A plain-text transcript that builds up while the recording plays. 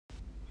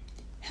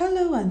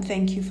Hello, and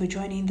thank you for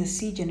joining the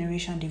C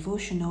Generation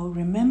Devotional.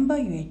 Remember,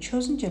 you're a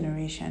chosen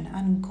generation,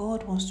 and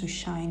God wants to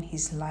shine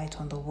His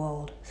light on the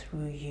world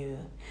through you.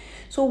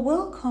 So,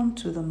 welcome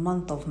to the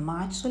month of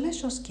March. So,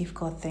 let's just give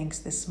God thanks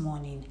this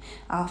morning.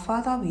 Our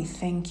Father, we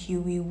thank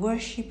you, we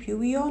worship you,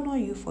 we honor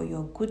you for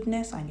your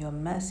goodness and your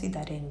mercy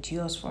that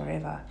endures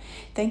forever.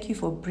 Thank you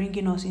for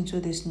bringing us into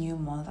this new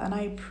month, and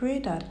I pray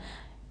that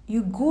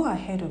you go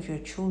ahead of your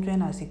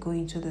children as they go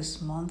into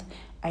this month.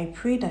 I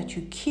pray that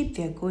you keep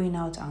their going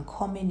out and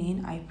coming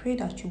in. I pray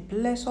that you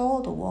bless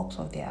all the works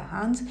of their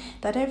hands,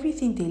 that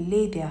everything they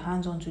lay their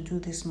hands on to do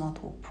this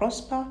month will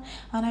prosper.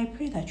 And I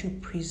pray that you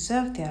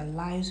preserve their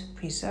lives,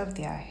 preserve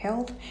their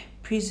health,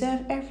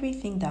 preserve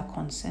everything that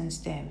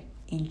concerns them.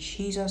 In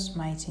Jesus'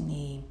 mighty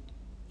name,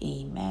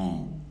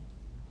 amen.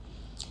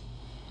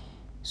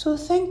 So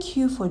thank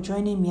you for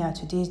joining me at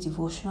today's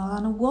devotional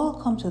and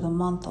welcome to the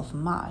month of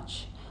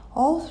March.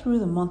 All through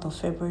the month of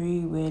February,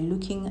 we're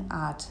looking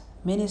at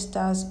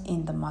ministers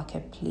in the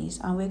marketplace,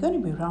 and we're going to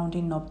be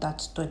rounding up that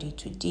study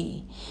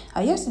today.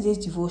 At yesterday's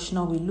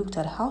devotional, we looked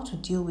at how to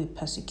deal with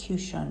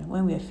persecution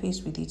when we're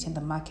faced with it in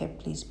the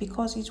marketplace,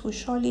 because it will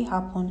surely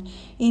happen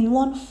in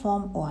one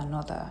form or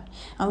another.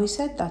 And we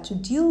said that to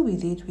deal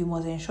with it, we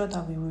must ensure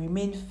that we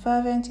remain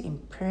fervent in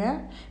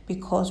prayer,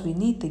 because we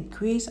need the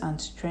grace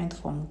and strength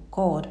from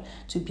God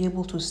to be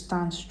able to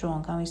stand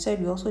strong. And we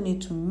said we also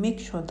need to make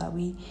sure that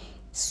we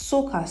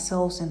soak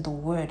ourselves in the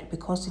word,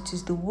 because it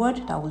is the word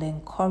that will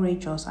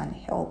encourage us and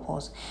help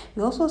us.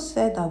 We also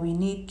said that we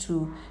need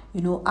to,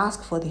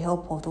 ask for the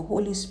help of the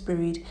Holy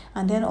Spirit,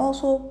 and then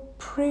also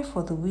pray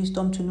for the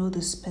wisdom to know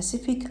the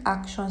specific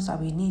actions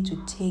that we need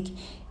to take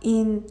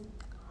in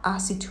our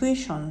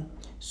situation,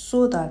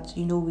 so that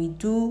we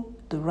do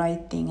the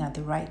right thing at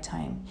the right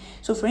time.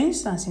 So for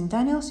instance, in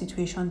Daniel's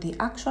situation, the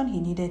action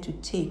he needed to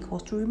take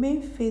was to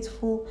remain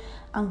faithful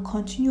and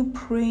continue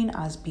praying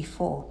as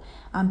before.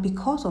 And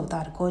because of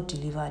that, God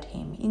delivered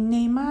him. In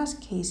Nehemiah's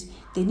case,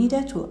 they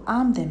needed to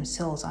arm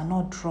themselves and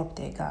not drop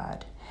their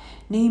guard.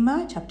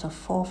 Nehemiah chapter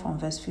 4 from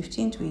verse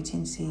 15 to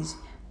 18 says,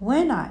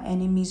 "When our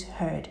enemies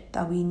heard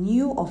that we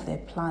knew of their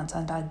plans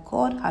and that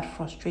God had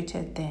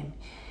frustrated them,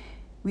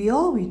 we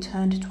all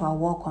returned to our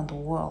work on the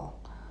wall.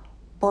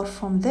 But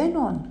from then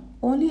on,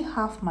 only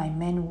half my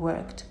men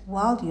worked,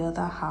 while the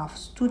other half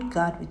stood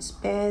guard with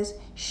spears,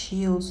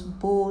 shields,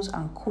 bows,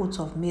 and coats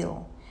of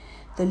mail.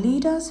 The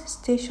leaders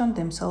stationed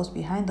themselves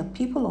behind the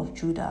people of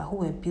Judah who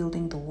were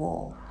building the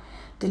wall.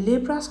 The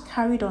laborers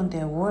carried on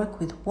their work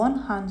with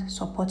one hand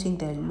supporting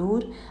their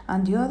load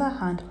and the other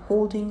hand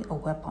holding a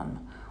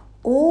weapon.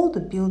 All the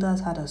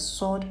builders had a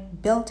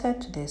sword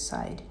belted to their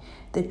side.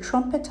 The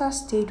trumpeter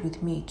stayed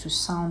with me to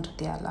sound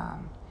the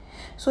alarm."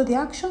 So the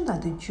action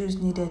that the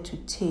Jews needed to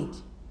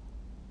take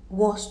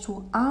was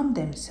to arm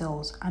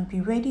themselves and be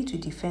ready to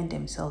defend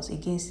themselves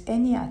against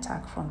any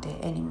attack from their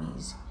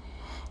enemies.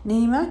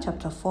 Nehemiah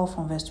chapter 4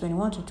 from verse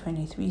 21 to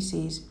 23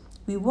 says,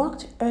 "We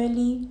worked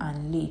early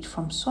and late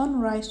from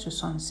sunrise to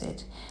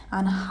sunset,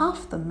 and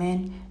half the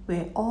men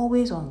were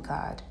always on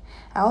guard.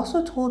 I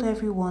also told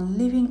everyone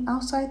living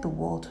outside the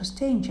wall to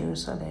stay in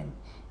Jerusalem.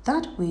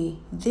 That way,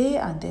 they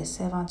and their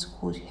servants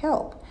could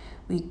help.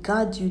 We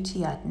guard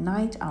duty at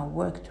night and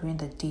work during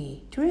the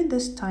day. During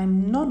this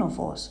time, none of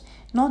us,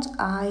 not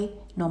I,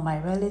 nor my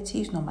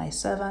relatives, nor my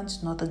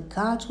servants, nor the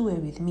guards who were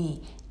with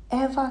me,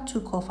 ever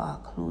took off our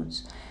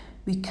clothes.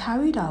 We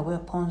carried our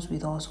weapons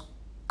with us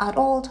at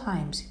all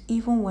times,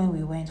 even when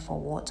we went for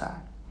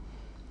water."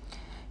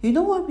 You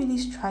know what really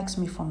strikes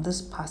me from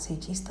this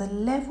passage is the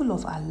level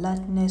of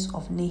alertness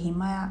of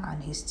Nehemiah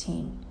and his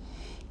team.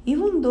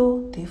 Even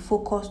though they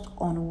focused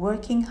on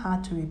working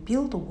hard to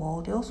rebuild the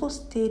wall, they also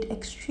stayed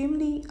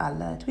extremely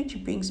alert,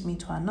 which brings me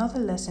to another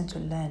lesson to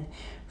learn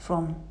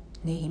from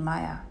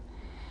Nehemiah.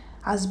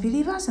 As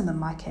believers in the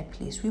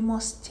marketplace, we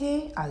must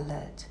stay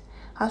alert.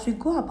 As we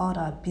go about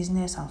our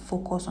business and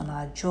focus on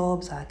our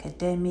jobs, our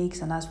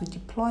academics, and as we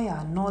deploy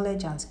our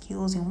knowledge and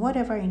skills in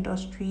whatever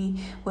industry,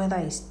 whether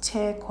it's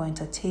tech or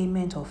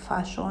entertainment or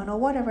fashion or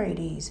whatever it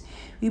is,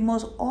 we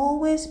must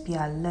always be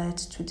alert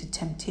to the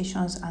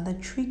temptations and the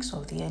tricks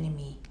of the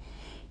enemy.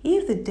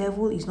 If the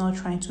devil is not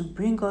trying to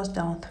bring us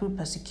down through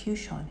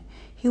persecution,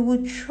 he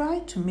will try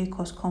to make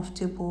us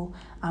comfortable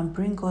and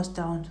bring us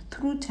down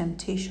through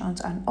temptations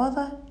and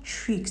other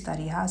tricks that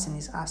he has in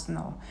his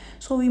arsenal.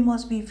 So we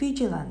must be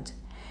vigilant.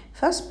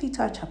 1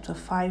 Peter chapter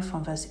 5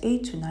 from verse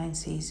 8 to 9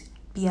 says,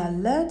 "Be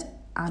alert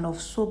and of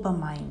sober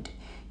mind.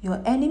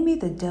 Your enemy,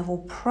 the devil,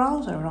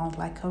 prowls around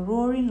like a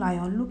roaring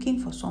lion looking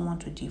for someone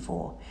to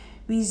devour.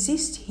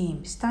 Resist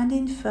him,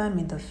 standing firm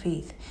in the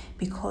faith,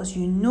 because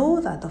you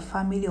know that the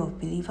family of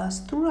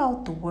believers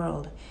throughout the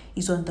world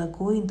is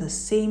undergoing the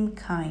same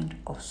kind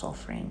of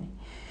suffering."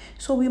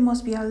 So we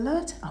must be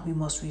alert and we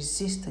must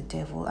resist the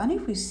devil. And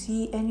if we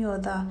see any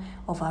other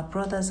of our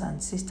brothers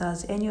and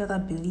sisters, any other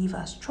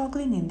believers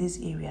struggling in this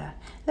area,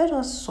 let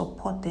us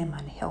support them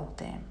and help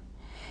them.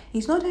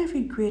 It's not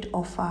every great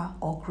offer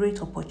or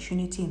great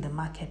opportunity in the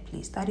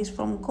marketplace that is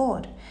from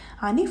God.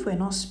 And if we're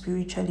not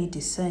spiritually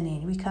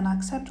discerning, we can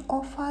accept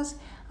offers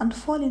and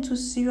fall into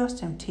serious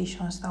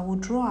temptations that will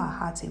draw our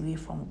hearts away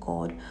from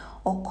God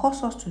or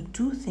cause us to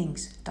do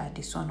things that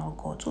dishonor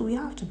God. So we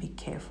have to be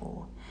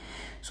careful.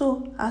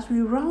 So as we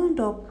round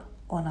up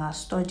on our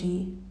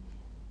study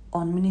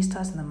on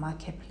ministers in the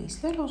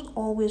marketplace, let us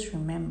always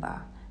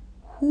remember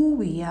who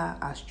we are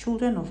as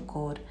children of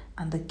God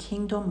and the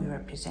kingdom we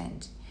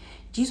represent.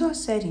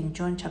 Jesus said in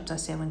John chapter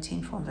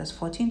 17 from verse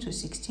 14 to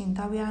 16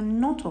 that we are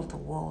not of the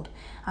world,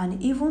 and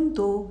even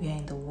though we are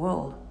in the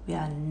world, we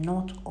are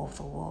not of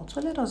the world. So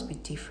let us be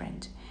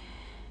different.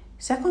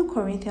 2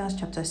 Corinthians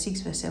chapter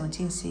 6 verse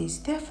 17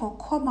 says, "Therefore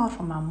come out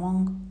from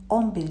among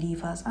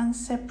unbelievers and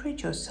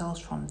separate yourselves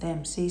from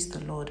them, says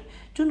the Lord.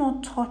 Do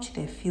not touch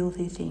their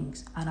filthy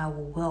things, and I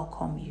will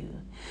welcome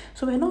you."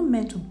 So we're not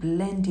meant to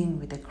blend in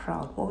with the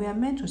crowd, but we are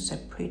meant to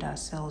separate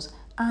ourselves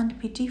and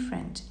be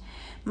different.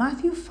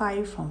 Matthew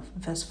 5 from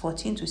verse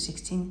 14 to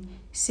 16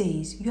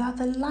 says, "You are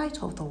the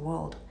light of the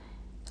world,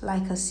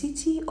 like a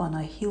city on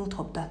a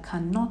hilltop that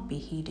cannot be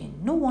hidden.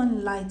 No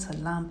one lights a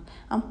lamp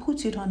and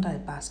puts it under a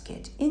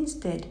basket.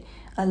 Instead,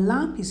 a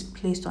lamp is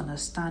placed on a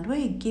stand where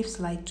it gives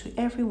light to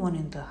everyone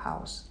in the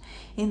house.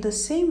 In the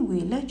same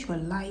way, let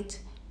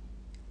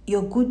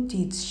your good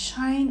deeds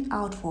shine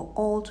out for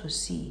all to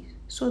see,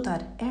 so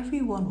that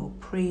everyone will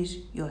praise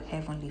your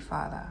heavenly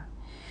Father."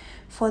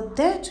 For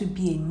there to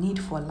be a need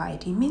for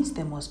light, it means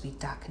there must be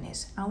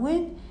darkness. And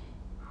when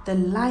the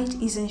light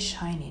isn't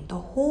shining, the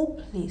whole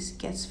place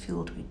gets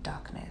filled with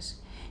darkness.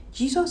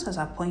 Jesus has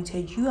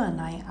appointed you and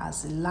I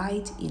as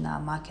light in our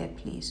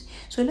marketplace.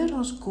 So let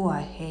us go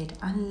ahead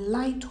and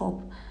light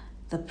up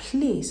the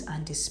place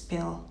and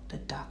dispel the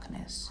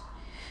darkness.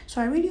 So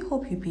I really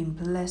hope you've been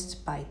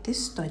blessed by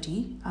this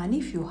study. And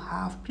if you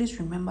have, please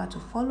remember to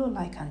follow,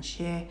 like, and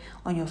share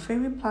on your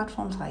favorite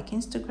platforms like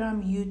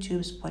Instagram,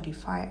 YouTube,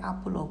 Spotify,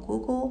 Apple, or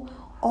Google,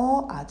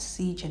 or at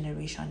C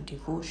Generation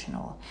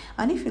Devotional.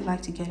 And if you'd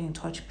like to get in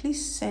touch,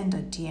 please send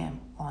a DM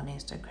on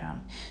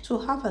Instagram. So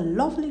have a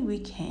lovely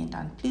weekend,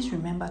 and please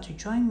remember to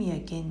join me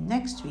again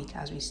next week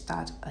as we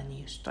start a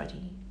new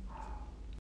study.